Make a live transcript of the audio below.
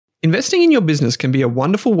Investing in your business can be a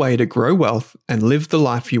wonderful way to grow wealth and live the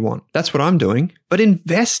life you want. That's what I'm doing. But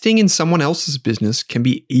investing in someone else's business can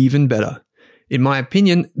be even better. In my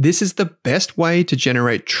opinion, this is the best way to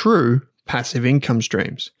generate true passive income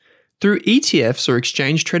streams. Through ETFs or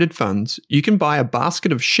exchange-traded funds, you can buy a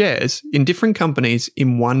basket of shares in different companies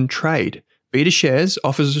in one trade. BetaShares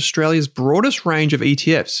offers Australia's broadest range of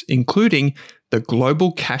ETFs, including the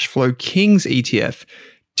Global Cashflow Kings ETF,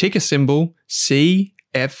 ticker symbol CFLO,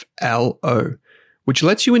 which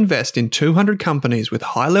lets you invest in 200 companies with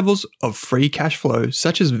high levels of free cash flow,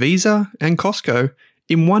 such as Visa and Costco,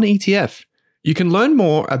 in one ETF. You can learn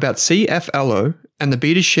more about CFLO and the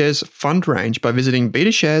BetaShares fund range by visiting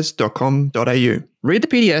betashares.com.au. Read the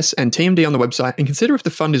PDS and TMD on the website and consider if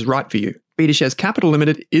the fund is right for you. BetaShares Capital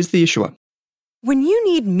Limited is the issuer. When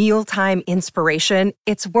you need mealtime inspiration,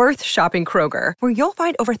 it's worth shopping Kroger, where you'll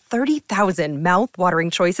find over 30,000 mouth-watering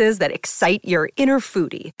choices that excite your inner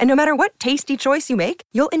foodie. And no matter what tasty choice you make,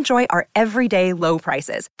 you'll enjoy our everyday low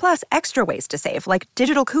prices, plus extra ways to save, like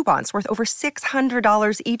digital coupons worth over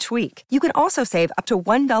 $600 each week. You can also save up to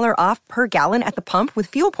 $1 off per gallon at the pump with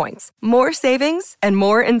fuel points. More savings and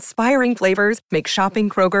more inspiring flavors make shopping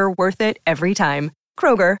Kroger worth it every time.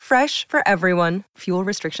 Kroger, fresh for everyone. Fuel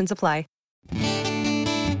restrictions apply.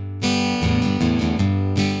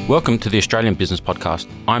 Welcome to the Australian Business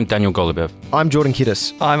Podcast. I'm Daniel Golubev. I'm Jordan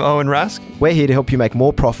Kiddis. I'm Owen Rask. We're here to help you make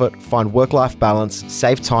more profit, find work-life balance,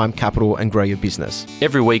 save time, capital, and grow your business.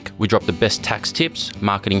 Every week, we drop the best tax tips,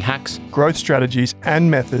 marketing hacks, growth strategies,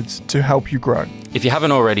 and methods to help you grow. If you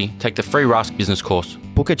haven't already, take the free Rask business course.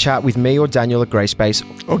 Book a chat with me or Daniel at Grayspace.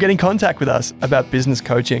 Or get in contact with us about business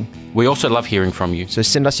coaching. We also love hearing from you. So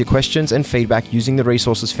send us your questions and feedback using the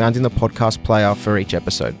resources found in the podcast player for each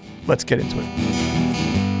episode. Let's get into it.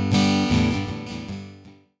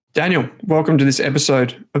 Daniel, welcome to this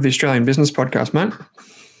episode of the Australian Business Podcast, mate.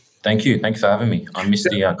 Thank you. Thanks for having me. I missed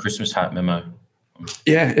the Christmas hat memo.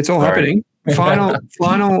 Yeah, it's all happening.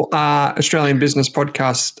 Final Australian Business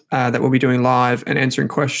Podcast that we'll be doing live and answering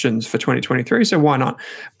questions for 2023, so why not?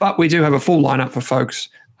 But we do have a full lineup for folks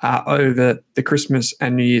over the Christmas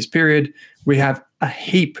and New Year's period. We have a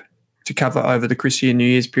heap to cover over the Christmas and New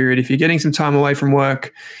Year's period. If you're getting some time away from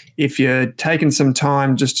work, if you're taking some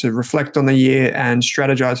time just to reflect on the year and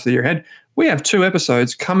strategize for the year ahead, we have 2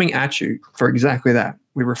 episodes coming at you for exactly that.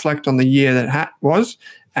 We reflect on the year that was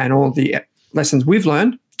and all the lessons we've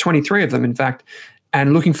learned, 23 of them, in fact,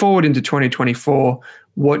 and looking forward into 2024,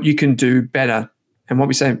 what you can do better. And when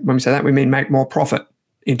we say that, we mean make more profit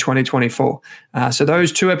in 2024. So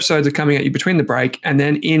those 2 episodes are coming at you between the break. And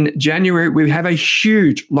then in January, we have a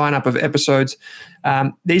huge lineup of episodes.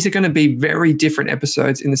 These are going to be very different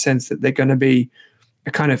episodes in the sense that they're going to be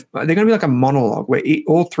like a monologue where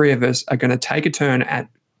all 3 of us are going to take a turn at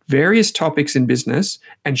various topics in business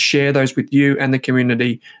and share those with you and the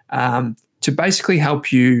community to basically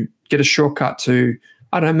help you get a shortcut to,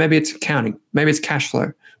 I don't know, maybe it's accounting, maybe it's cash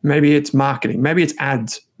flow, maybe it's marketing, maybe it's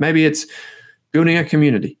ads, maybe it's building a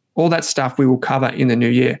community. All that stuff we will cover in the new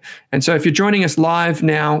year. And so if you're joining us live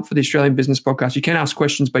now for the Australian Business Podcast, you can ask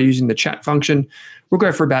questions by using the chat function. We'll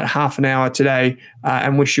go for about half an hour today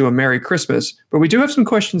and wish you a Merry Christmas. But we do have some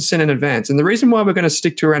questions sent in advance. And the reason why we're going to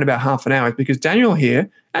stick to around about half an hour is because Daniel here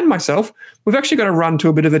and myself, we've actually got to run to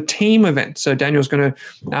a bit of a team event. So Daniel's going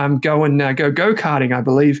to go go-karting, I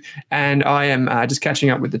believe. And I am just catching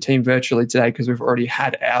up with the team virtually today because we've already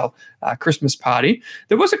had our Christmas party.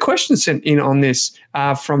 There was a question sent in on this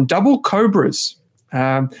from Double Cobras.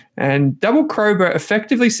 And Double Cobra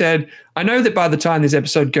effectively said, I know that by the time this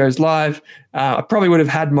episode goes live, I probably would have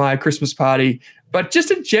had my Christmas party, but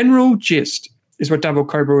just a general gist is what Double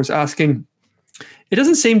Cobra was asking. It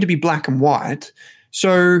doesn't seem to be black and white.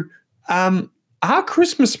 So are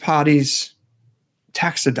Christmas parties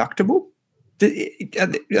tax deductible?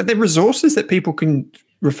 Are there resources that people can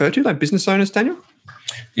refer to, like business owners, Daniel?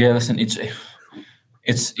 Yeah, listen,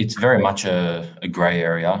 it's very much a grey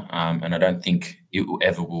area, and I don't think it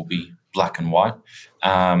ever will be black and white.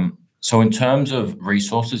 So in terms of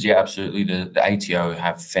resources, yeah, absolutely. The ATO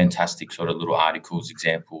have fantastic sort of little articles,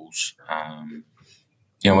 examples.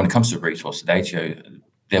 When it comes to resources, the ATO,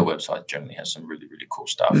 their website generally has some really, really cool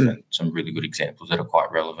stuff and some really good examples that are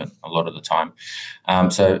quite relevant a lot of the time.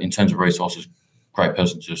 So in terms of resources, great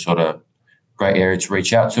area to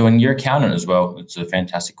reach out to. And your accountant as well, it's a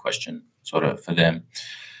fantastic question sort of for them.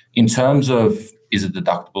 In terms of is it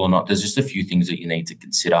deductible or not, there's just a few things that you need to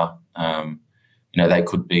consider. They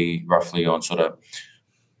could be roughly on sort of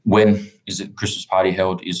when is it Christmas party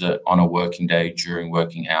held? Is it on a working day during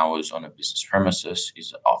working hours on a business premises?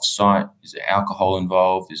 Is it off-site? Is there alcohol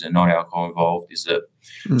involved? Is there not alcohol involved? Is it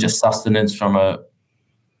just sustenance from a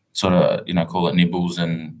sort of, call it nibbles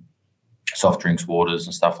and soft drinks, waters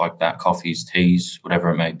and stuff like that, coffees, teas, whatever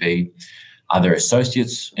it may be. Are there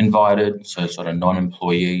associates invited? So sort of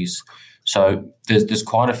non-employees. So there's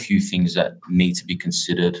quite a few things that need to be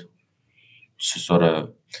considered to sort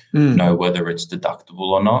of know whether it's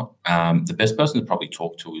deductible or not. The best person to probably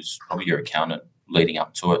talk to is probably your accountant leading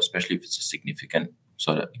up to it, especially if it's a significant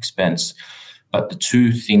sort of expense. But the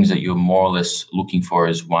two things that you're more or less looking for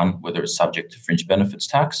is, one, whether it's subject to fringe benefits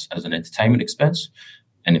tax as an entertainment expense,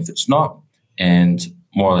 and if it's not, and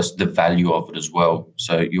more or less the value of it as well.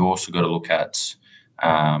 So you also got to look at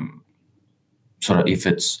sort of if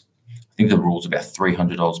it's, I think the rule's about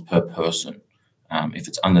 $300 per person. If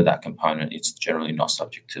it's under that component, it's generally not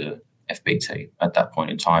subject to FBT at that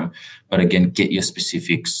point in time. But again, get your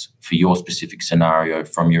specifics for your specific scenario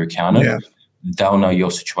from your accountant. Yeah. They'll know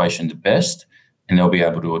your situation the best, and they'll be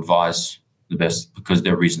able to advise the best, because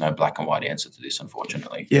there is no black and white answer to this,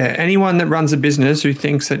 unfortunately. Yeah, anyone that runs a business who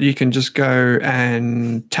thinks that you can just go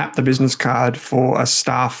and tap the business card for a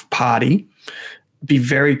staff party, be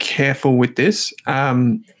very careful with this.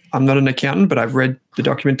 I'm not an accountant, but I've read the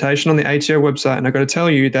documentation on the ATO website, and I've got to tell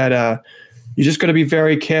you that you just got to be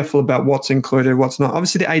very careful about what's included, what's not.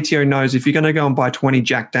 Obviously, the ATO knows if you're going to go and buy 20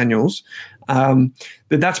 Jack Daniels,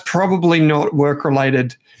 that's probably not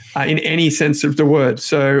work-related in any sense of the word.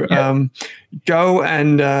 So go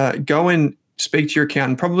and speak to your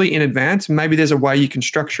accountant probably in advance. Maybe there's a way you can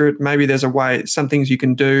structure it. Maybe there's a way, some things you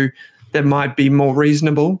can do that might be more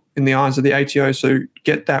reasonable in the eyes of the ATO. So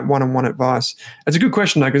get that one-on-one advice. It's a good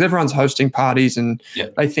question though, because everyone's hosting parties and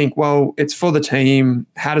they think, well, it's for the team.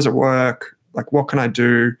 How does it work? Like, what can I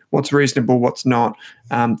do? What's reasonable? What's not?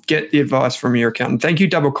 Get the advice from your accountant. Thank you,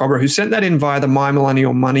 Double Cobra, who sent that in via the My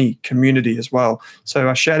Millennial Money community as well. So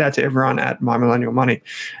a shout out to everyone at My Millennial Money.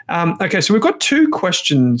 Okay, so we've got two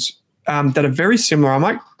questions that are very similar. I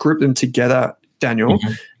might group them together, Daniel,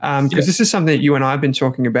 because this is something that you and I have been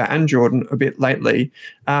talking about, and Jordan, a bit lately.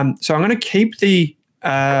 So I'm going to keep the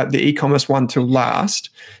e-commerce one till last.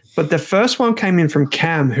 But the first one came in from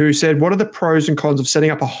Cam, who said, what are the pros and cons of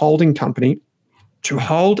setting up a holding company to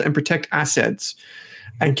hold and protect assets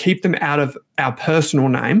and keep them out of our personal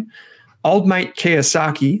name? Old mate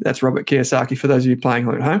Kiyosaki, that's Robert Kiyosaki for those of you playing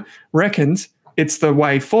at home, reckons it's the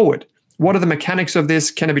way forward. What are the mechanics of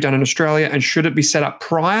this? Can it be done in Australia? And should it be set up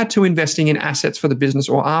prior to investing in assets for the business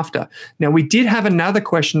or after? Now, we did have another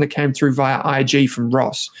question that came through via IG from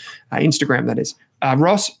Ross, Instagram that is.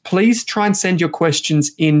 Ross, please try and send your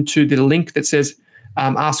questions into the link that says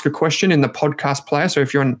ask a question in the podcast player. So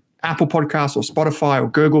if you're on Apple Podcasts or Spotify or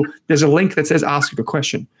Google, there's a link that says ask a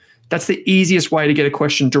question. That's the easiest way to get a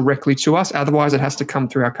question directly to us. Otherwise, it has to come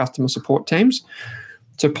through our customer support teams.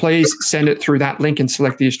 So please send it through that link and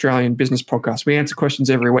select the Australian Business Podcast. We answer questions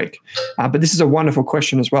every week. But this is a wonderful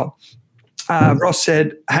question as well. Ross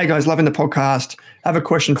said, hey guys, loving the podcast. I have a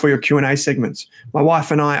question for your Q&A segments. My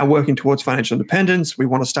wife and I are working towards financial independence. We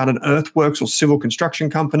want to start an earthworks or civil construction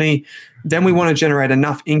company. Then we want to generate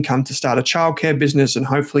enough income to start a childcare business and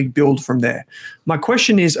hopefully build from there. My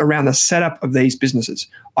question is around the setup of these businesses.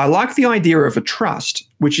 I like the idea of a trust,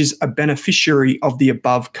 which is a beneficiary of the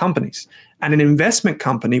above companies, and an investment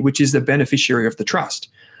company, which is the beneficiary of the trust.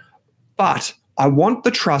 But I want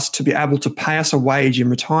the trust to be able to pay us a wage in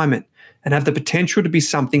retirement and have the potential to be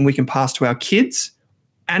something we can pass to our kids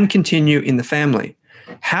and continue in the family.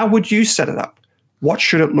 How would you set it up? What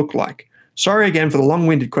should it look like? Sorry again for the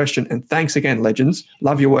long-winded question, and thanks again, legends.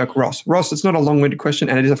 Love your work, Ross. Ross, it's not a long-winded question,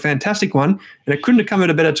 and it is a fantastic one, and it couldn't have come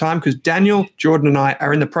at a better time because Daniel, Jordan, and I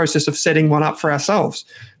are in the process of setting one up for ourselves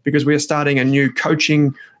because we are starting a new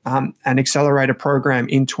coaching and accelerator program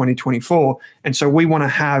in 2024, and so we want to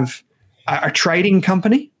have a trading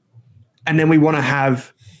company, and then we want to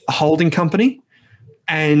have a holding company,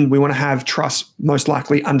 and we want to have trust most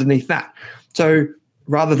likely underneath that. So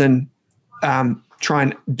rather than try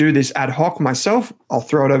and do this ad hoc myself, I'll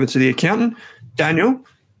throw it over to the accountant. Daniel,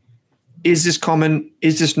 is this common?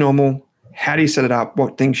 Is this normal? How do you set it up?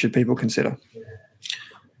 What things should people consider?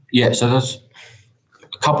 Yeah, so there's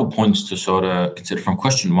a couple points to sort of consider from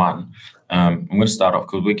question one. I'm going to start off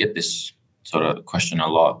because we get this sort of question a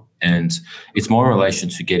lot, and it's more in relation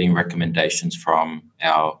to getting recommendations from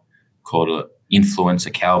our, call it,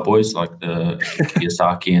 influencer cowboys like the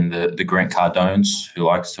Kiyosaki and the Grant Cardones who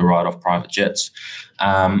likes to ride off private jets.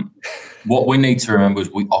 What we need to remember is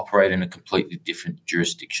we operate in a completely different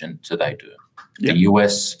jurisdiction to they do. The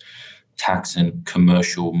US tax and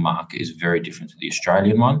commercial market is very different to the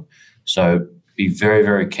Australian one. So be very,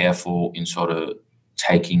 very careful in sort of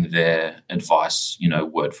taking their advice,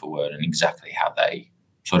 word for word and exactly how they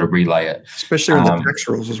sort of relay it. Especially on the tax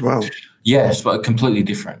rules as well. Yes, but completely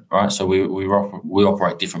different, right? So we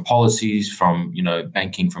operate different policies from,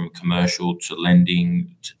 banking, from commercial to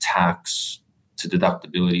lending to tax to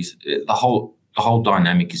deductibilities. The whole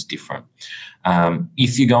dynamic is different.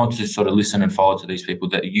 If you're going to sort of listen and follow to these people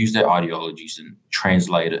that use their ideologies and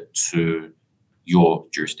translate it to your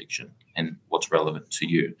jurisdiction and what's relevant to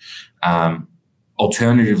you.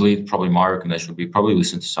 Alternatively, probably my recommendation would be probably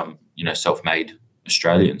listen to some, self-made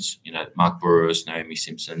Australians, Mark Burrows, Naomi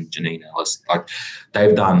Simpson, Janine Ellis. Like,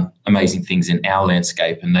 they've done amazing things in our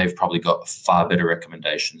landscape, and they've probably got far better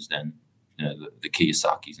recommendations than the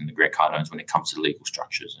Kiyosakis and the Grant Cardones when it comes to legal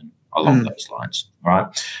structures and along those lines, right?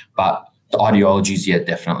 But the ideologies,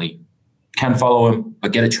 definitely can follow them,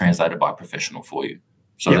 but get it translated by a professional for you.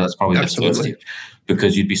 So that's probably the first tip,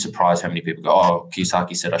 because you'd be surprised how many people go, oh,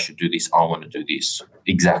 Kiyosaki said I should do this, I want to do this,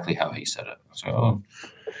 exactly how he said it. So,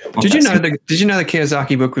 did you know the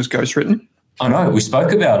Kiyosaki book was ghostwritten? I know, we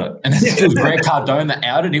spoke about it, and it was Grant Cardone that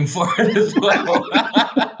outed him for it as well.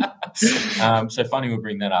 So funny we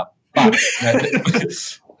bring that up.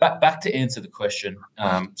 But back to answer the question,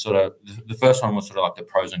 sort of the first one was sort of like the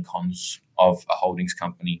pros and cons of a holdings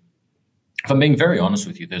company. If I'm being very honest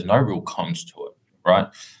with you, there's no real cons to it, right?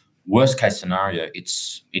 Worst case scenario,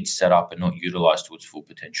 it's set up and not utilized to its full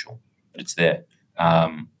potential, but it's there.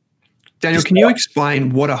 Daniel, can you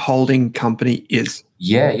explain what a holding company is?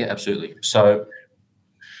 Yeah, absolutely. So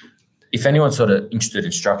if anyone's sort of interested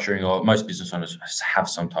in structuring, or most business owners have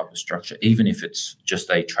some type of structure, even if it's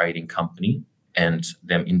just a trading company and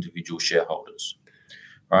them individual shareholders,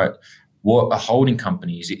 right? What a holding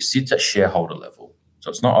company is, it sits at shareholder level.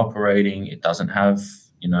 So it's not operating. It doesn't have,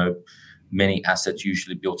 many assets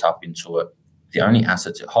usually built up into it. The only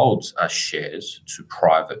assets it holds are shares to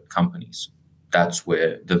private companies. That's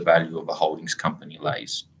where the value of a holdings company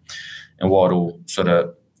lays. And what'll sort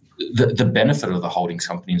of, the benefit of the holdings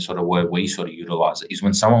company and sort of where we sort of utilize it is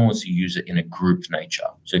when someone wants to use it in a group nature.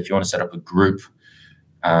 So if you want to set up a group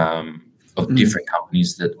of different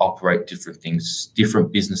companies that operate different things,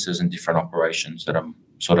 different businesses and different operations that are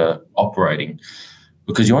sort of operating,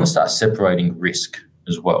 because you want to start separating risk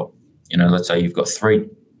as well. Let's say you've got three,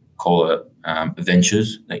 call it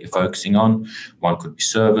ventures that you're focusing on. One could be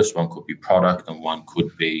service, one could be product, and one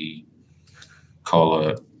could be, call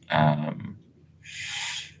it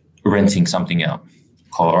renting something out.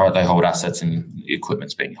 Call it, right, they hold assets and the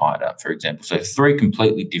equipment's being hired out, for example. So three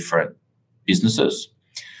completely different businesses.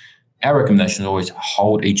 Our recommendation is always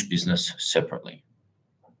hold each business separately,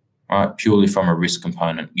 right? Purely from a risk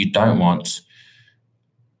component. You don't want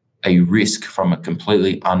a risk from a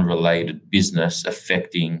completely unrelated business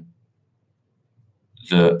affecting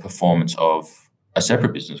the performance of a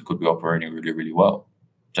separate business. It could be operating really, really well.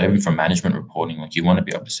 So even from management reporting, like, you want to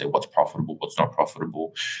be able to say what's profitable, what's not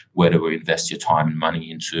profitable, where do we invest your time and money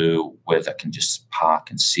into, where that can just park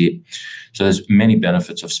and sit. So there's many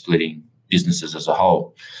benefits of splitting businesses as a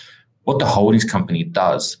whole. What the holdings company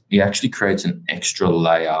does, it actually creates an extra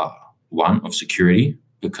layer, one, of security,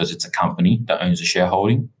 because it's a company that owns a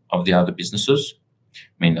shareholding of the other businesses. I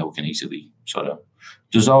mean, that we can easily sort of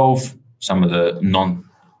dissolve some of the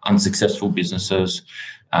unsuccessful businesses.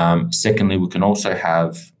 Secondly, we can also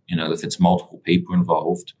have, if it's multiple people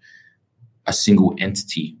involved, a single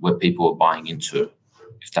entity where people are buying into,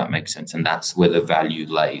 if that makes sense. And that's where the value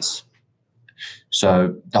lays.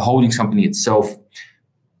 So the holdings company itself,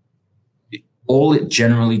 all it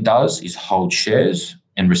generally does is hold shares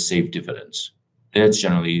and receive dividends. It's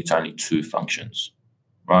only two functions,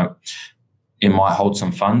 right? It might hold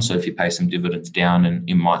some funds, so if you pay some dividends down, and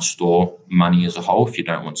it might store money as a whole if you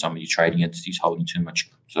don't want some of your trading entities holding too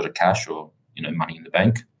much sort of cash or, money in the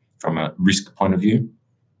bank from a risk point of view.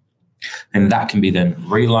 And that can be then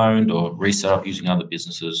reloaned or reset up using other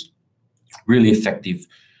businesses. Really effective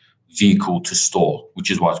vehicle to store,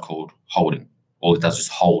 which is why it's called holding. All it does is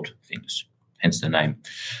hold things, hence the name.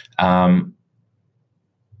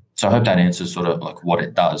 So I hope that answers sort of like what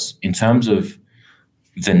it does. In terms of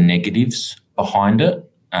the negatives behind it,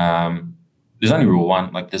 there's only real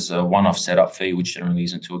one. Like, there's a one-off setup fee, which generally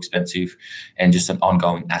isn't too expensive, and just an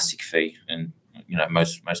ongoing ASIC fee. And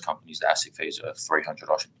most companies, the ASIC fees are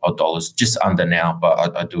 $300 just under now,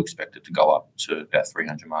 but I do expect it to go up to about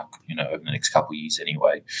 300 mark, over the next couple of years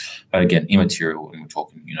anyway. But again, immaterial, and we're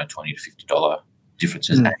talking, $20 to $50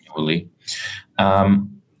 differences annually.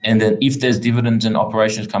 And then if there's dividends and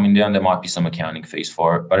operations coming down, there might be some accounting fees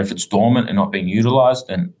for it. But if it's dormant and not being utilized,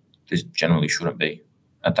 then there generally shouldn't be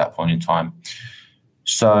at that point in time.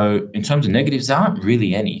 So in terms of negatives, there aren't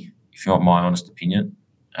really any, if you want my honest opinion.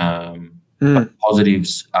 But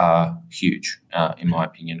positives are huge, in my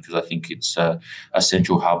opinion, because I think it's a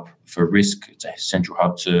central hub for risk. It's a central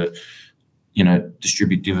hub to,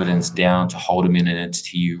 distribute dividends down, to hold them in an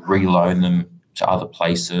entity, reloan them to other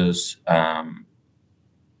places. Like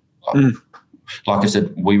I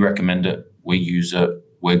said, we recommend it. We use it.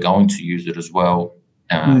 We're going to use it as well.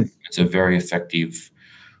 It's a very effective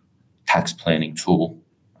tax planning tool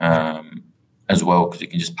as well, because you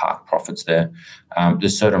can just park profits there.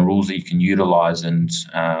 There's certain rules that you can utilize and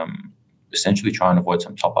essentially try and avoid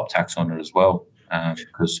some top-up tax on it as well,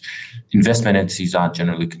 because investment entities aren't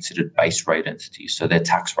generally considered base rate entities, so their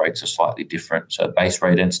tax rates are slightly different. So a base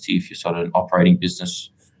rate entity, if you're sort of an operating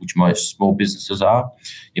business, which most small businesses are,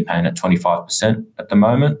 you're paying at 25% at the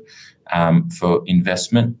moment. For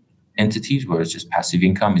investment entities, where it's just passive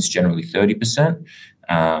income, it's generally 30%.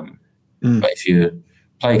 But if you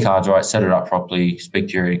play your cards right, set it up properly, speak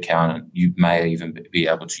to your accountant, you may even be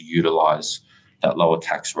able to utilize that lower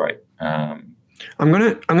tax rate. I'm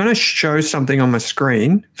gonna show something on my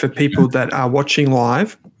screen for people that are watching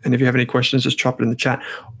live, and if you have any questions, just drop it in the chat.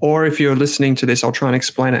 Or if you're listening to this, I'll try and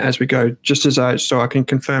explain it as we go, just so I can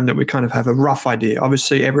confirm that we kind of have a rough idea.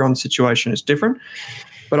 Obviously, everyone's situation is different,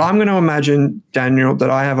 but I'm going to imagine, Daniel, that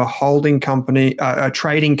I have a holding company, a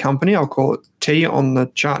trading company. I'll call it T on the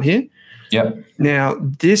chart here. Yep. Now,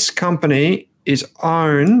 this company is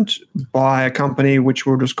owned by a company which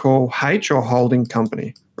we'll just call H, or holding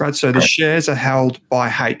company, right? So the shares are held by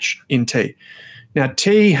H in T. Now,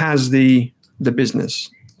 T has the business.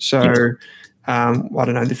 So I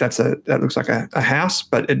don't know if that looks like a house,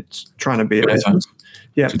 but it's trying to be a business.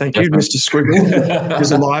 Yeah, thank you, Mr. Squiggle.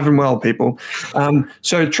 He's alive and well, people.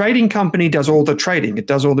 So trading company does all the trading. It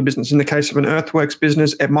does all the business. In the case of an earthworks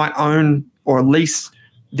business, it might own or lease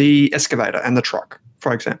the excavator and the truck,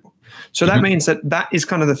 for example. So that means that is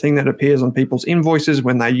kind of the thing that appears on people's invoices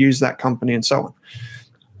when they use that company and so on.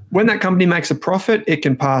 When that company makes a profit, it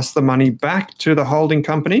can pass the money back to the holding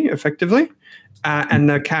company effectively, and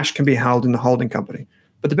the cash can be held in the holding company.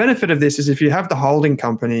 But the benefit of this is if you have the holding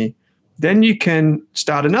company, then you can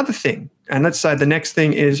start another thing. And let's say the next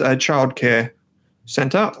thing is a childcare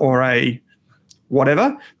center or a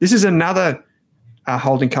whatever. This is another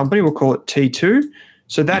holding company. We'll call it T2.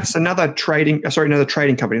 So that's another trading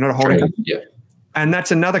company, not a holding company. Yeah. And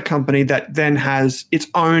that's another company that then has its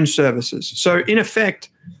own services. So in effect,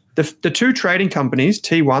 the two trading companies,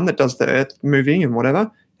 T1 that does the earth moving and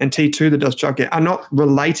whatever, and T2 that does childcare, are not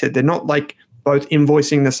related. They're not like both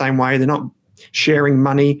invoicing the same way. They're not sharing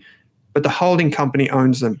money, but the holding company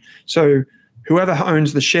owns them. So whoever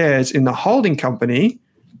owns the shares in the holding company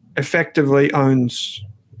effectively owns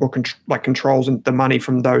or controls the money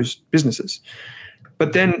from those businesses.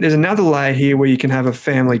 But then there's another layer here where you can have a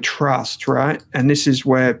family trust, right? And this is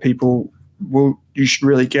where you should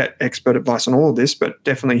really get expert advice on all of this, but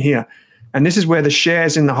definitely here. And this is where the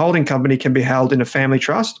shares in the holding company can be held in a family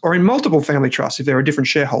trust or in multiple family trusts if there are different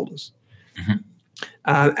shareholders.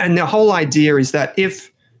 And the whole idea is that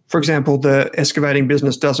if, for example, the excavating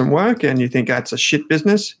business doesn't work and you think that's a shit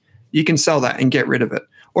business, you can sell that and get rid of it.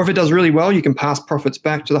 Or if it does really well, you can pass profits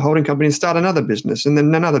back to the holding company and start another business and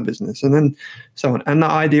then another business and then so on. And the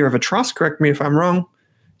idea of a trust, correct me if I'm wrong,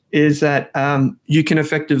 is that you can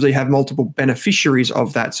effectively have multiple beneficiaries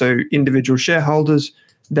of that. So individual shareholders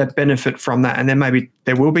that benefit from that. And then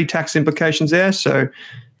there will be tax implications there. So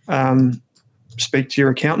speak to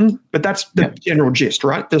your accountant. But that's the general gist,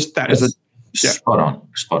 right? Spot on.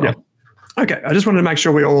 Okay, I just wanted to make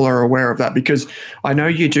sure we all are aware of that, because I know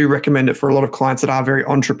you do recommend it for a lot of clients that are very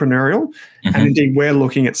entrepreneurial. And indeed, we're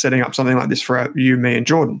looking at setting up something like this for you, me, and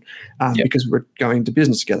Jordan, because we're going to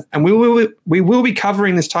business together. And we will be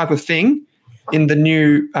covering this type of thing in the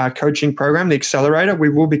new coaching program, the Accelerator. We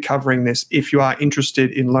will be covering this if you are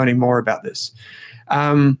interested in learning more about this.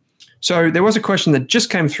 So there was a question that just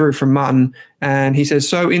came through from Martin, and he says,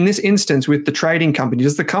 so in this instance with the trading company,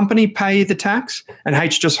 does the company pay the tax and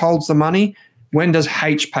H just holds the money? When does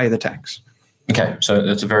H pay the tax? Okay, so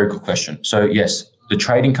that's a very good question. So yes, the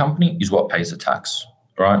trading company is what pays the tax,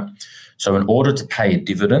 right? So in order to pay a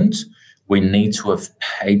dividend, we need to have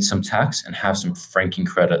paid some tax and have some franking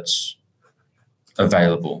credits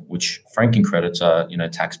available, which franking credits are,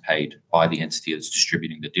 tax paid by the entity that's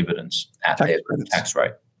distributing the dividends at their tax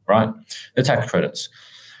rate. Right? The tax credits.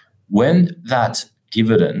 When that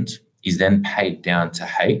dividend is then paid down to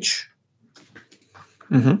H,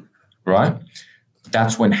 right?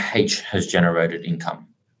 That's when H has generated income.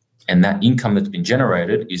 And that income that's been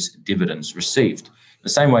generated is dividends received. The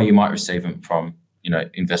same way you might receive them from,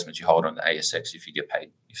 investments you hold on the ASX if you get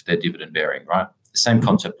paid, if they're dividend bearing, right? The same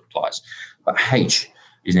concept applies. But H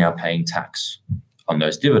is now paying tax on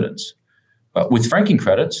those dividends. But with franking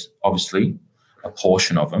credits, obviously, a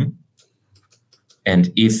portion of them.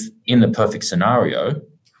 And if in the perfect scenario,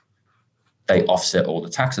 they offset all the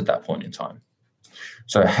tax at that point in time.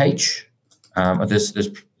 So H, there's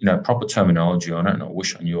proper terminology on it, and I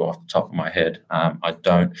wish I knew off the top of my head. I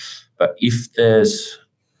don't. But if there's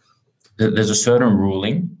a certain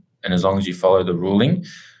ruling, and as long as you follow the ruling,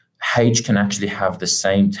 H can actually have the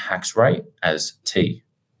same tax rate as T,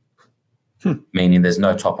 meaning there's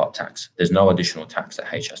no top-up tax. There's no additional tax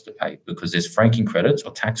that H has to pay because there's franking credits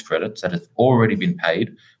or tax credits that have already been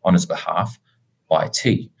paid on its behalf by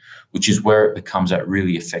T, which is where it becomes that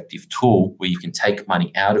really effective tool where you can take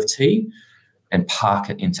money out of T and park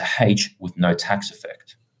it into H with no tax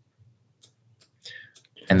effect.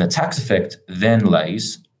 And the tax effect then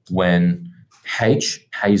lays when H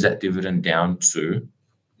pays that dividend down to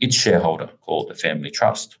its shareholder called the family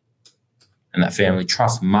trust. And that family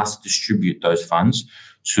trust must distribute those funds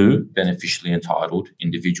to beneficially entitled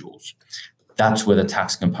individuals. That's where the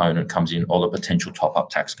tax component comes in, or the potential top-up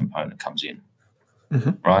tax component comes in,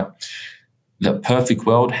 right? The perfect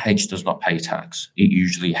world, H does not pay tax. It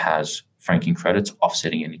usually has franking credits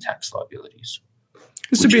offsetting any tax liabilities.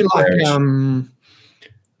 This would be like,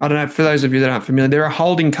 I don't know, for those of you that aren't familiar, there are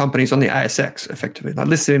holding companies on the ASX, effectively, like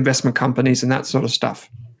listed investment companies and that sort of stuff,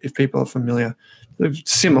 if people are familiar. They're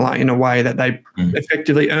similar in a way that they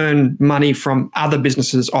effectively earn money from other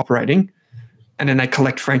businesses operating, and then they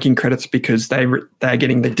collect franking credits because they're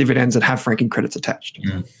getting the dividends that have franking credits attached.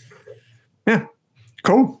 Yeah,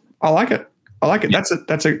 cool. I like it. Yeah.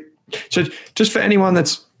 That's a. So just for anyone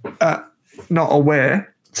that's not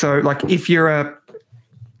aware, so like if you're a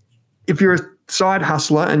side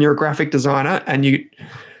hustler and you're a graphic designer and you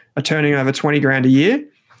are turning over 20 grand a year,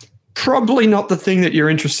 probably not the thing that you're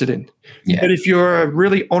interested in. Yeah. But if you're a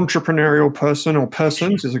really entrepreneurial person or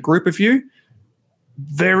persons, there's a group of you,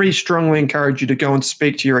 very strongly encourage you to go and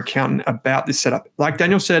speak to your accountant about this setup. Like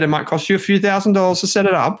Daniel said, it might cost you a few $1,000s to set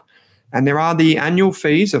it up, and there are the annual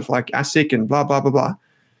fees of like ASIC and blah, blah, blah, blah.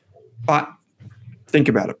 But think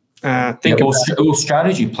about it.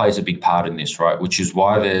 Strategy plays a big part in this, right? Which is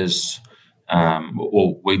why there's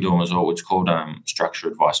we do them as well. It's called structure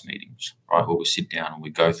advice meetings, right? Where we sit down and we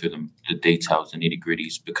go through the details, the nitty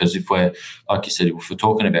gritties. Because if we're, like you said, if we're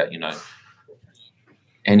talking about,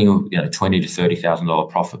 any $20,000 to $30,000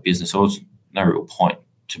 profit business, so there's no real point,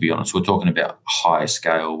 to be honest. We're talking about higher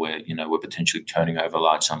scale where, we're potentially turning over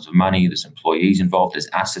large sums of money. There's employees involved. There's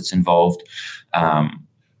assets involved.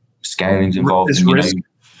 Scaling's involved. There's risk.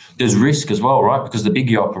 There's risk as well, right? Because the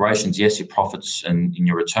bigger your operations, yes, your profits and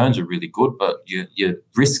your returns are really good, but your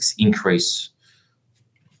risks increase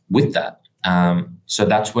with that. So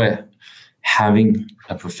that's where having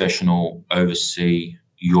a professional oversee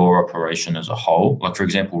your operation as a whole, like for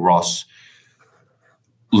example, Ross,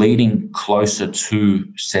 leading closer to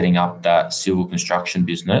setting up that civil construction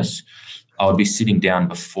business, I would be sitting down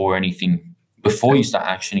before you start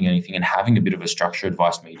actioning anything and having a bit of a structure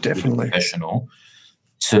advice meeting with a professional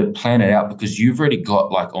to plan it out, because you've already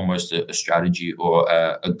got like almost a strategy or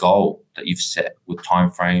a goal that you've set with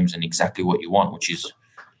timeframes and exactly what you want, which is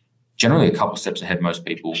generally a couple of steps ahead most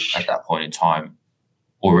people at that point in time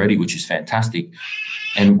already, which is fantastic.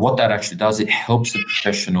 And what that actually does, it helps the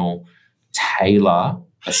professional tailor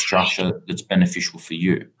a structure that's beneficial for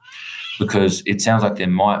you, because it sounds like there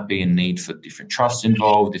might be a need for different trusts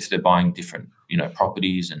involved if they're buying different,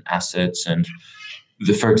 properties and assets. And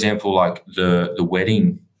for example, like the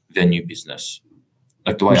wedding venue business,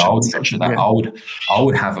 like the way I would structure that, I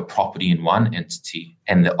would have a property in one entity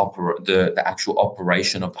and the actual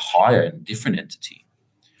operation of the hire in a different entity.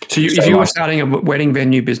 So if you were starting a wedding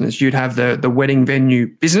venue business, you'd have the wedding venue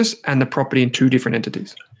business and the property in two different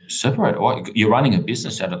entities. Separate. You're running a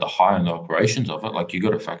business out of the hire and the operations of it. Like you got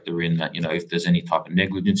to factor in that, if there's any type of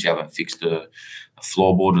negligence, you haven't fixed a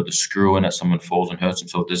floorboard or the screw in it, someone falls and hurts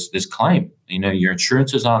himself. There's claim. Your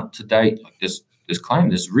insurances aren't to date. Like there's claim.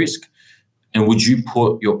 There's risk. And would you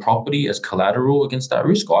put your property as collateral against that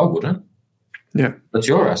risk? I wouldn't. Yeah, that's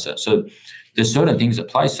your asset. So there's certain things at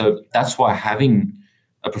play. So that's why having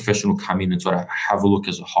a professional come in and sort of have a look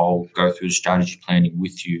as a whole, go through the strategy planning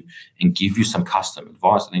with you and give you some custom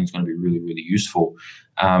advice, I think it's going to be really, really useful.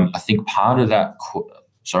 I think part of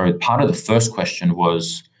the first question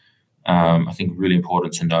was, I think really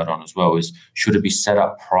important to note on as well is, should it be set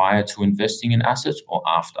up prior to investing in assets or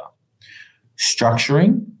after?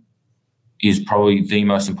 Structuring is probably the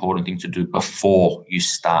most important thing to do before you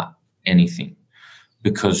start anything,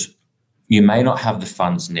 because you may not have the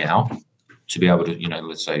funds now to be able to,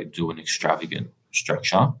 let's say, do an extravagant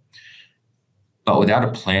structure. But without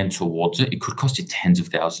a plan towards it, it could cost you tens of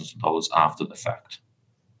thousands of dollars after the fact.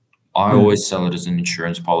 I always sell it as an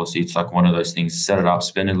insurance policy. It's like one of those things, set it up,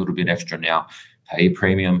 spend a little bit extra now, pay a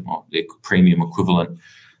premium or the premium equivalent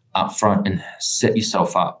up front and set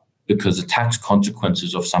yourself up, because the tax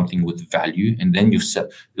consequences of something with value, and then because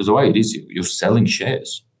the way it is, you're selling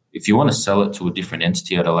shares. If you want to sell it to a different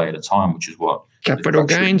entity at a later time, which is what capital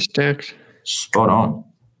gains tax. Spot on.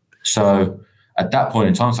 So at that point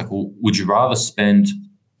in time, it's like, well, would you rather spend,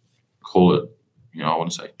 call it, I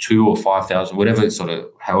want to say $2,000 or $5,000, whatever sort of,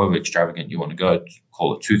 however extravagant you want to go,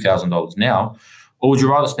 call it $2,000 now, or would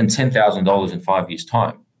you rather spend $10,000 in 5 years'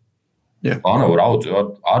 time? Yeah, I know what I would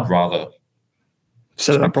do. I'd rather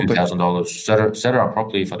set it up properly. $2,000. Set it up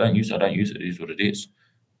properly. If I don't use it, I don't use it. It is what it is.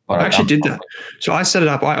 But I actually did that. So I set it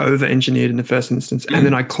up. I over-engineered in the first instance, and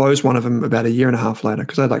then I closed one of them about a year and a half later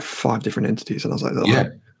because I had like 5 different entities, and I was like,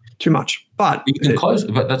 too much. But you can close.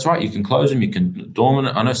 But that's right. You can close them. You can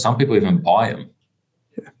dormant. I know some people even buy them.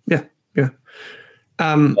 Yeah.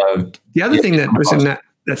 The other thing that was in that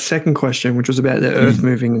second question, which was about the earth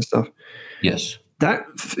moving and stuff. Yes. That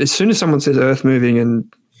as soon as someone says earth moving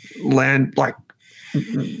and land, like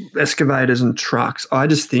excavators and trucks, I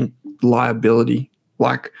just think liability.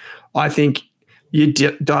 Like, I think you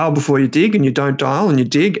dial before you dig, and you don't dial, and you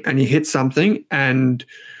dig and you hit something and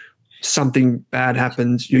something bad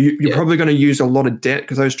happens. You're probably going to use a lot of debt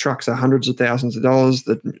because those trucks are hundreds of thousands of dollars.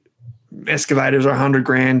 The excavators are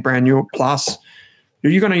 $100,000 brand new plus.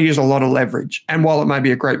 You're going to use a lot of leverage. And while it may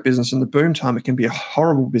be a great business in the boom time, it can be a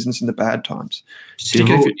horrible business in the bad times.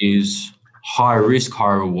 Civil is high risk,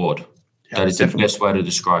 high reward. Yeah, that is definitely the best way to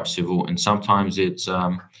describe civil. And sometimes it's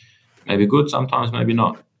maybe good, sometimes maybe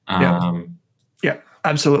not. Yeah,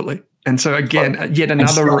 absolutely. And so again, yet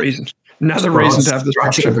another reason. Another reason to have the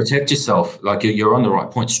structure to protect yourself. Like, you're on the right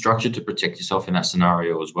point. Structure to protect yourself in that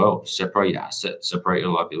scenario as well. Separate your assets, separate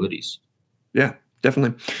your liabilities. Yeah,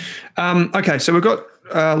 definitely. Okay, so we've got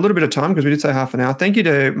a little bit of time because we did say half an hour. Thank you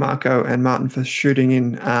to Marco and Martin for shooting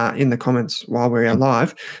in the comments while we are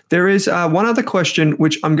live. There is one other question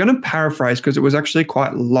which I'm going to paraphrase because it was actually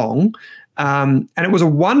quite long, and it was a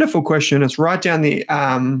wonderful question. It's right down the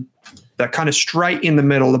kind of straight in the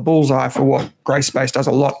middle, the bullseye for what Grayspace does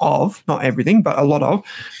a lot of, not everything, but a lot of,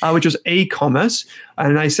 which is e-commerce.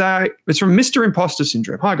 And they say, it's from Mr. Imposter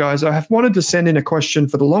Syndrome. Hi, guys. I have wanted to send in a question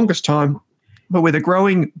for the longest time, but with a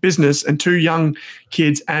growing business and 2 young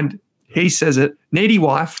kids and, he says it, needy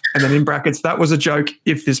wife, and then in brackets, that was a joke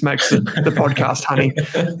if this makes the podcast, honey.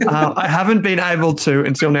 I haven't been able to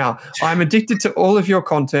until now. I'm addicted to all of your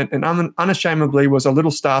content and unashamedly was a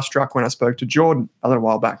little starstruck when I spoke to Jordan a little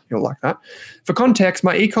while back. You'll like that. For context,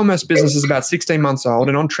 my e-commerce business is about 16 months old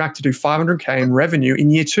and on track to do $500K in revenue in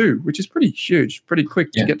year 2, which is pretty huge, pretty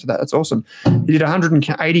quick to get to that. That's awesome. He did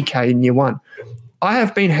 $180K in year 1. I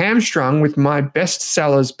have been hamstrung with my best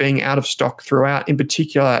sellers being out of stock throughout, in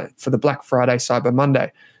particular for the Black Friday, Cyber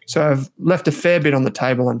Monday. So I've left a fair bit on the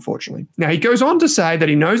table, unfortunately. Now, he goes on to say that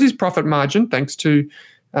he knows his profit margin, thanks to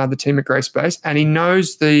the team at Grayspace, and he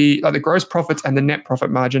knows the gross profits and the net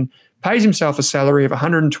profit margin, pays himself a salary of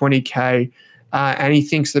 $120K, and he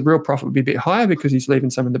thinks the real profit would be a bit higher because he's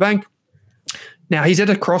leaving some in the bank. Now, he's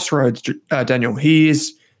at a crossroads, Daniel. He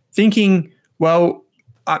is thinking, well,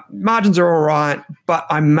 margins are all right, but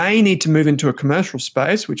I may need to move into a commercial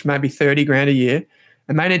space, which may be $30,000 a year.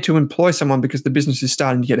 I may need to employ someone because the business is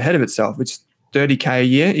starting to get ahead of itself. It's $30K a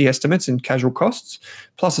year, he estimates, in casual costs,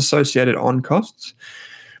 plus associated on costs.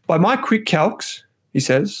 By my quick calcs, he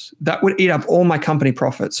says, that would eat up all my company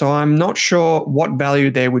profit. So I'm not sure what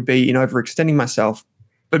value there would be in overextending myself,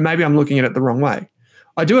 but maybe I'm looking at it the wrong way.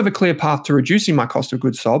 I do have a clear path to reducing my cost of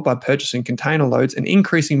goods sold by purchasing container loads and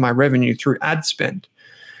increasing my revenue through ad spend.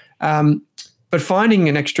 But finding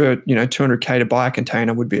an extra, $200K to buy a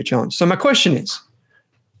container would be a challenge. So my question is,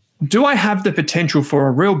 do I have the potential for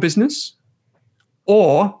a real business,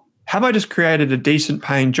 or have I just created a decent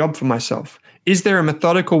paying job for myself? Is there a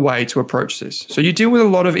methodical way to approach this? So you deal with a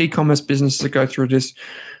lot of e-commerce businesses that go through this.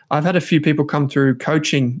 I've had a few people come through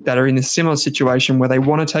coaching that are in a similar situation where they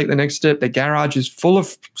want to take the next step. Their garage is full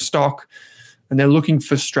of stock and they're looking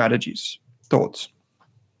for strategies. Thoughts?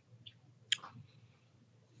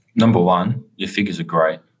 Number one, your figures are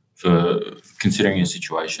great for considering your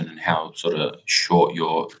situation and how sort of short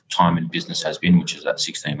your time in business has been, which is that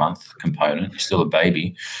 16-month component. You're still a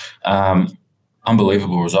baby.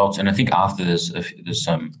 Unbelievable results. And I think after there's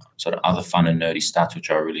some sort of other fun and nerdy stats,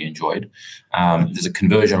 which I really enjoyed. There's a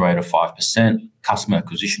conversion rate of 5%, customer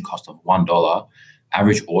acquisition cost of $1,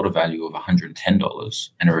 average order value of $110,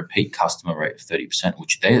 and a repeat customer rate of 30%,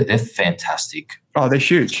 which they're fantastic. Oh, they're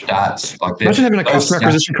huge. Stats. Imagine having a customer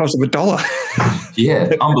acquisition cost of $1.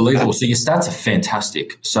 Yeah, unbelievable. So your stats are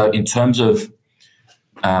fantastic. So in terms of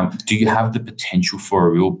Do you have the potential for a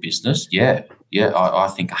real business? Yeah, I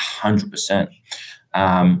think 100%.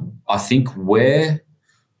 I think I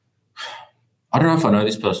don't know if I know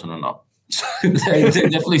this person or not. So they're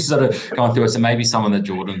definitely sort of going through it. So maybe someone that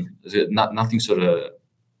Jordan, nothing sort of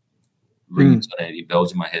rings on any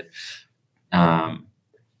bells in my head.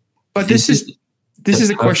 But this is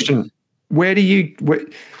a question. How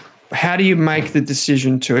do you make the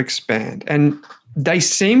decision to expand? And they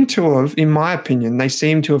seem to have, in my opinion,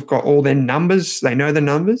 got all their numbers. They know the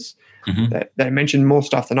numbers. Mm-hmm. They mentioned more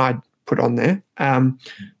stuff than I put on there.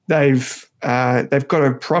 They've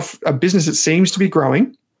got a business that seems to be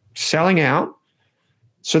growing, selling out,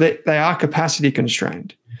 so that they are capacity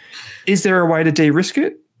constrained. Is there a way to de-risk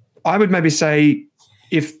it? I would maybe say,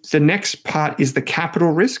 if the next part is the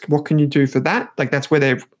capital risk, what can you do for that? Like, that's where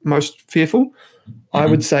they're most fearful. Mm-hmm. I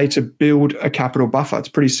would say to build a capital buffer. It's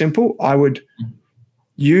pretty simple. I would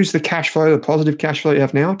use the cash flow, the positive cash flow you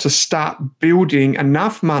have now, to start building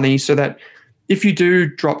enough money so that if you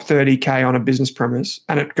do drop 30K on a business premise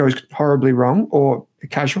and it goes horribly wrong or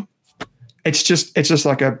casual, it's just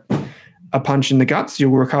like a punch in the guts.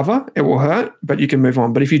 You'll recover. It will hurt, but you can move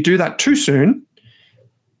on. But if you do that too soon,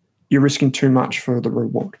 you're risking too much for the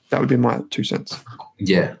reward. That would be my 2 cents.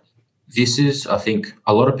 Yeah. This is, I think,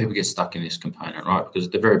 a lot of people get stuck in this component, right? Because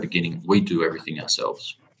at the very beginning, we do everything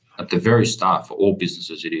ourselves. At the very start, for all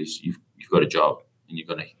businesses, it is you've got a job, and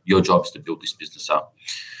your job is to build this business up.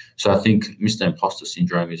 So I think Mr. Imposter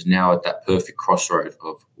Syndrome is now at that perfect crossroad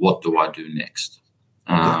of what do I do next?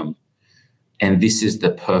 And this is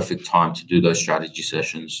the perfect time to do those strategy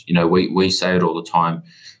sessions. You know, we say it all the time.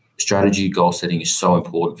 Strategy goal setting is so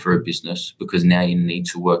important for a business, because now you need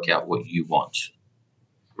to work out what you want,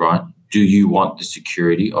 right? Do you want the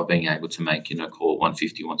security of being able to make, call it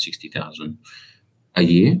 150, 160,000 a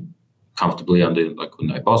year comfortably under, like, with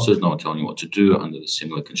no bosses, no one telling you what to do, under the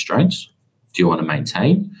similar constraints? Do you want to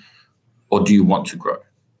maintain, or do you want to grow?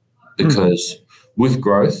 Because with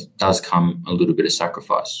growth does come a little bit of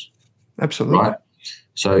sacrifice. Absolutely. Right?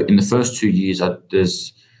 So in the first 2 years,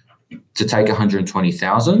 there's to take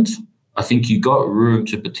 120,000. I think you got room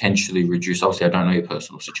to potentially reduce. Obviously, I don't know your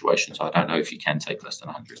personal situation, so I don't know if you can take less than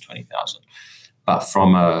 120,000. But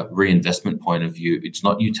from a reinvestment point of view, it's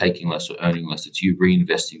not you taking less or earning less. It's you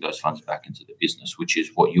reinvesting those funds back into the business, which is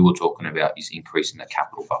what you were talking about, is increasing the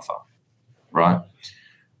capital buffer, right?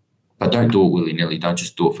 But don't do it willy-nilly. Don't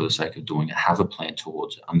just do it for the sake of doing it. Have a plan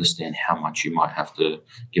towards it. Understand how much you might have to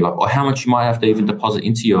give up, or how much you might have to even deposit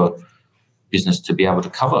into your business to be able to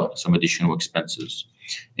cover some additional expenses.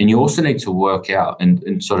 And you also need to work out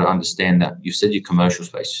and sort of understand that you said your commercial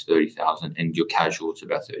space is 30,000 and your casual is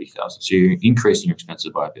about 30,000. So you're increasing your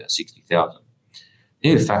expenses by about 60,000.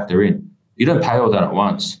 You need to factor in. You don't pay all that at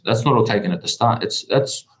once. That's not all taken at the start.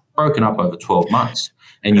 That's broken up over 12 months.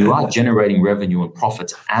 And you are generating revenue and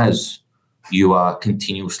profits as you are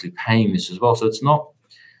continuously paying this as well. So it's not,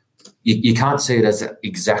 you can't see it as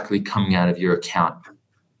exactly coming out of your account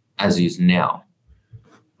as is now,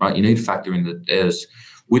 right? You need to factor in that there's,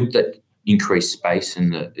 with the increased space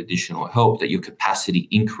and the additional help, that your capacity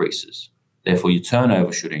increases. Therefore, your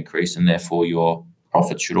turnover should increase, and therefore your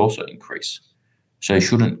profits should also increase. So it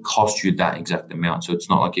shouldn't cost you that exact amount. So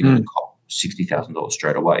it's not like you're going to cost $60,000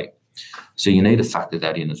 straight away. So you need to factor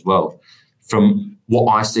that in as well. From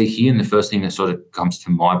what I see here, and the first thing that sort of comes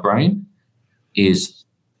to my brain is,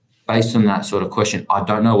 based on that sort of question, I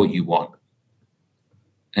don't know what you want.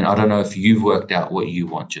 And I don't know if you've worked out what you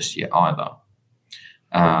want just yet either.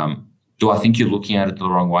 Do I think you're looking at it the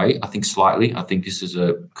wrong way? I think slightly. I think this is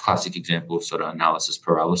a classic example of sort of analysis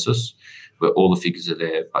paralysis, where all the figures are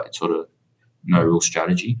there, but it's sort of no real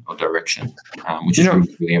strategy or direction, which is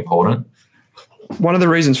really, really important. One of the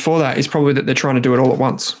reasons for that is probably that they're trying to do it all at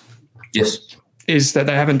once. Yes. Is that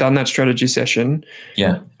they haven't done that strategy session.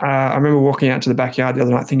 Yeah. I remember walking out to the backyard the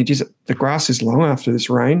other night thinking, geez, the grass is long after this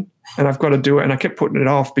rain and I've got to do it. And I kept putting it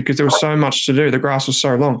off because there was so much to do. The grass was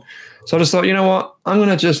so long. So I just thought, you know what? I'm going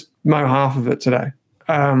to just mow half of it today.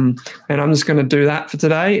 And I'm just going to do that for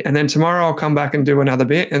today. And then tomorrow I'll come back and do another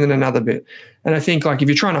bit and then another bit. And I think, like, if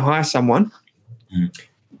you're trying to hire someone,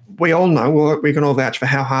 we all know, we can all vouch for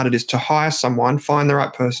how hard it is to hire someone, find the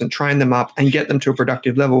right person, train them up, and get them to a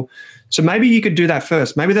productive level. So maybe you could do that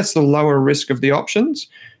first. Maybe that's the lower risk of the options,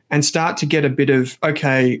 and start to get a bit of,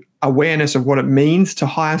 awareness of what it means to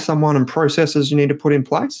hire someone and processes you need to put in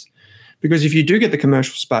place. Because if you do get the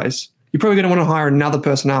commercial space, you're probably going to want to hire another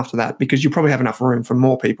person after that, because you probably have enough room for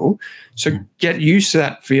more people. So get used to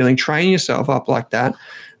that feeling, train yourself up like that.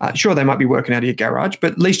 Sure, they might be working out of your garage,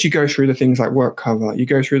 but at least you go through the things like work cover. You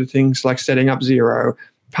go through the things like setting up Xero,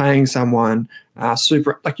 paying someone,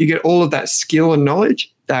 you get all of that skill and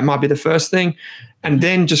knowledge. That might be the first thing. And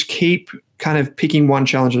then just keep kind of picking one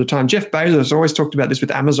challenge at a time. Jeff Bezos always talked about this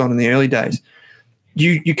with Amazon in the early days.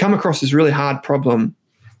 You come across this really hard problem.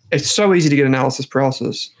 It's so easy to get analysis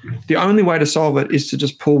paralysis. The only way to solve it is to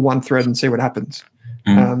just pull one thread and see what happens.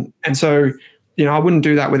 And so, I wouldn't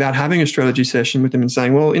do that without having a strategy session with them and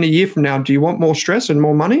saying, well, in a year from now, do you want more stress and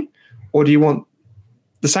more money? Or do you want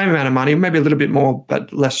the same amount of money, maybe a little bit more,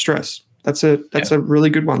 but less stress? That's a really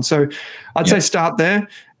good one. So I'd say start there.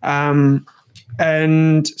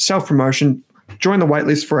 And self-promotion, join the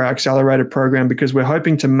waitlist for our accelerator program, because we're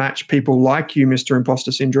hoping to match people like you, Mr.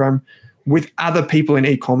 Imposter Syndrome, with other people in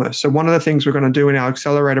e-commerce. So one of the things we're going to do in our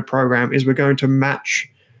accelerator program is we're going to match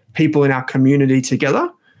people in our community together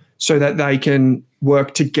so that they can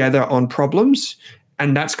work together on problems.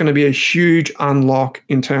 And that's going to be a huge unlock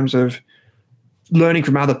in terms of learning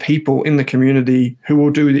from other people in the community who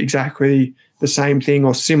will do exactly the same thing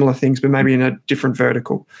or similar things, but maybe in a different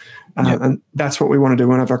vertical. And that's what we want to do.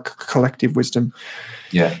 We want to have a collective wisdom.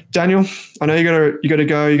 Yeah. Daniel, I know you're going to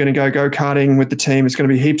go karting with the team. It's going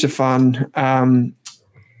to be heaps of fun.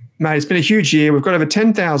 Mate, it's been a huge year. We've got over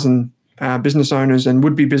 10,000 business owners and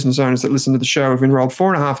would-be business owners that listen to the show. We've enrolled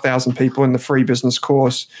 4,500 people in the free business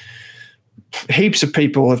course. Heaps of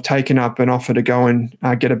people have taken up an offer to go and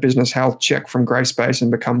get a business health check from Grayspace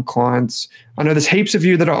and become clients. I know there's heaps of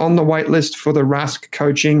you that are on the wait list for the Rask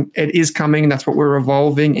coaching. It is coming. That's what we're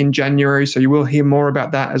evolving in January. So you will hear more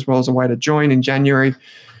about that, as well as a way to join in January.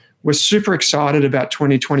 We're super excited about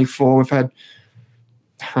 2024. We've had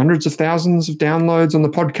hundreds of thousands of downloads on the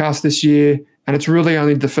podcast this year, and it's really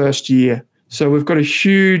only the first year. So we've got a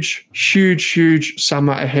huge, huge, huge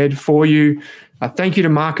summer ahead for you. Thank you to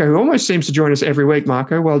Marco, who almost seems to join us every week.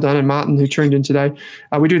 Marco, well done. And Martin, who tuned in today.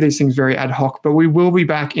 We do these things very ad hoc, but we will be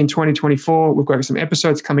back in 2024. We've got some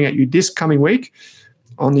episodes coming at you this coming week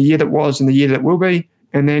on the year that was and the year that will be.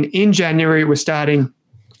 And then in January, we're starting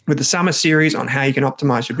with the summer series on how you can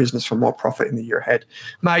optimize your business for more profit in the year ahead.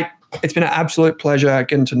 Mate, it's been an absolute pleasure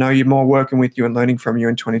getting to know you more, working with you and learning from you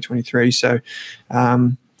in 2023. So,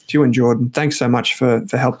 to you and Jordan, thanks so much for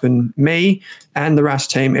helping me and the Rask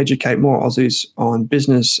team educate more Aussies on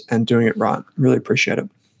business and doing it right. Really appreciate it.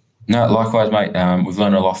 No, likewise, mate. We've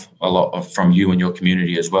learned a lot from you and your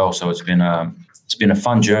community as well. So it's been a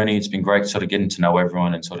fun journey. It's been great sort of getting to know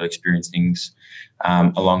everyone and sort of experience things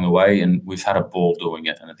along the way. And we've had a ball doing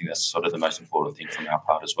it. And I think that's sort of the most important thing from our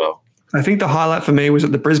part as well. I think the highlight for me was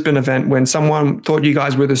at the Brisbane event when someone thought you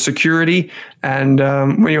guys were the security, and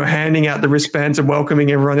when you were handing out the wristbands and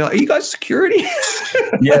welcoming everyone, they're like, "Are you guys security?"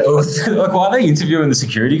 Yeah, it was like, why are they interviewing the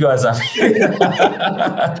security guys up here?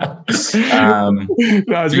 It's good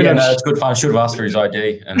fun. I should have asked for his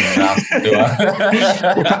ID. And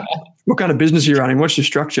what kind of business are you running? What's your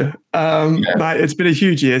structure? Mate, it's been a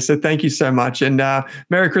huge year, so thank you so much. And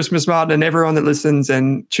Merry Christmas, Martin, and everyone that listens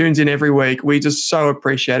and tunes in every week. We just so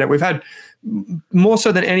appreciate it. We've had more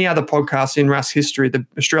so than any other podcast in Rask history, the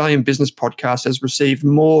Australian Business Podcast has received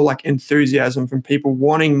more enthusiasm from people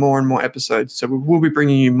wanting more and more episodes. So we will be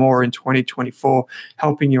bringing you more in 2024,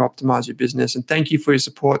 helping you optimize your business. And thank you for your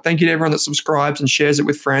support. Thank you to everyone that subscribes and shares it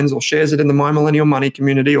with friends or shares it in the My Millennial Money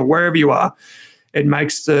community or wherever you are. It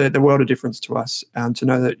makes the world a difference to us to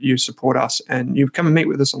know that you support us and you come and meet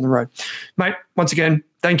with us on the road. Mate, once again,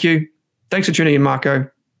 thank you. Thanks for tuning in, Marco.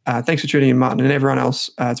 Thanks for tuning in, Martin, and everyone else.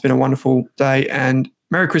 It's been a wonderful day, and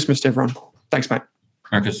Merry Christmas to everyone. Thanks, mate.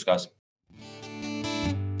 Merry Christmas, guys.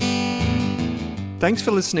 Thanks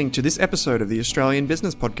for listening to this episode of the Australian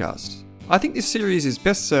Business Podcast. I think this series is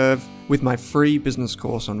best served with my free business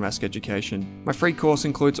course on Rask Education. My free course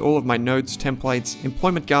includes all of my notes, templates,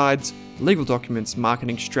 employment guides, legal documents,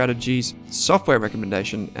 marketing strategies, software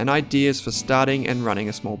recommendation, and ideas for starting and running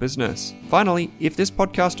a small business. Finally, if this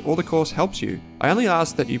podcast or the course helps you, I only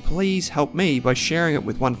ask that you please help me by sharing it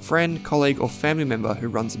with one friend, colleague, or family member who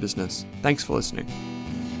runs a business. Thanks for listening.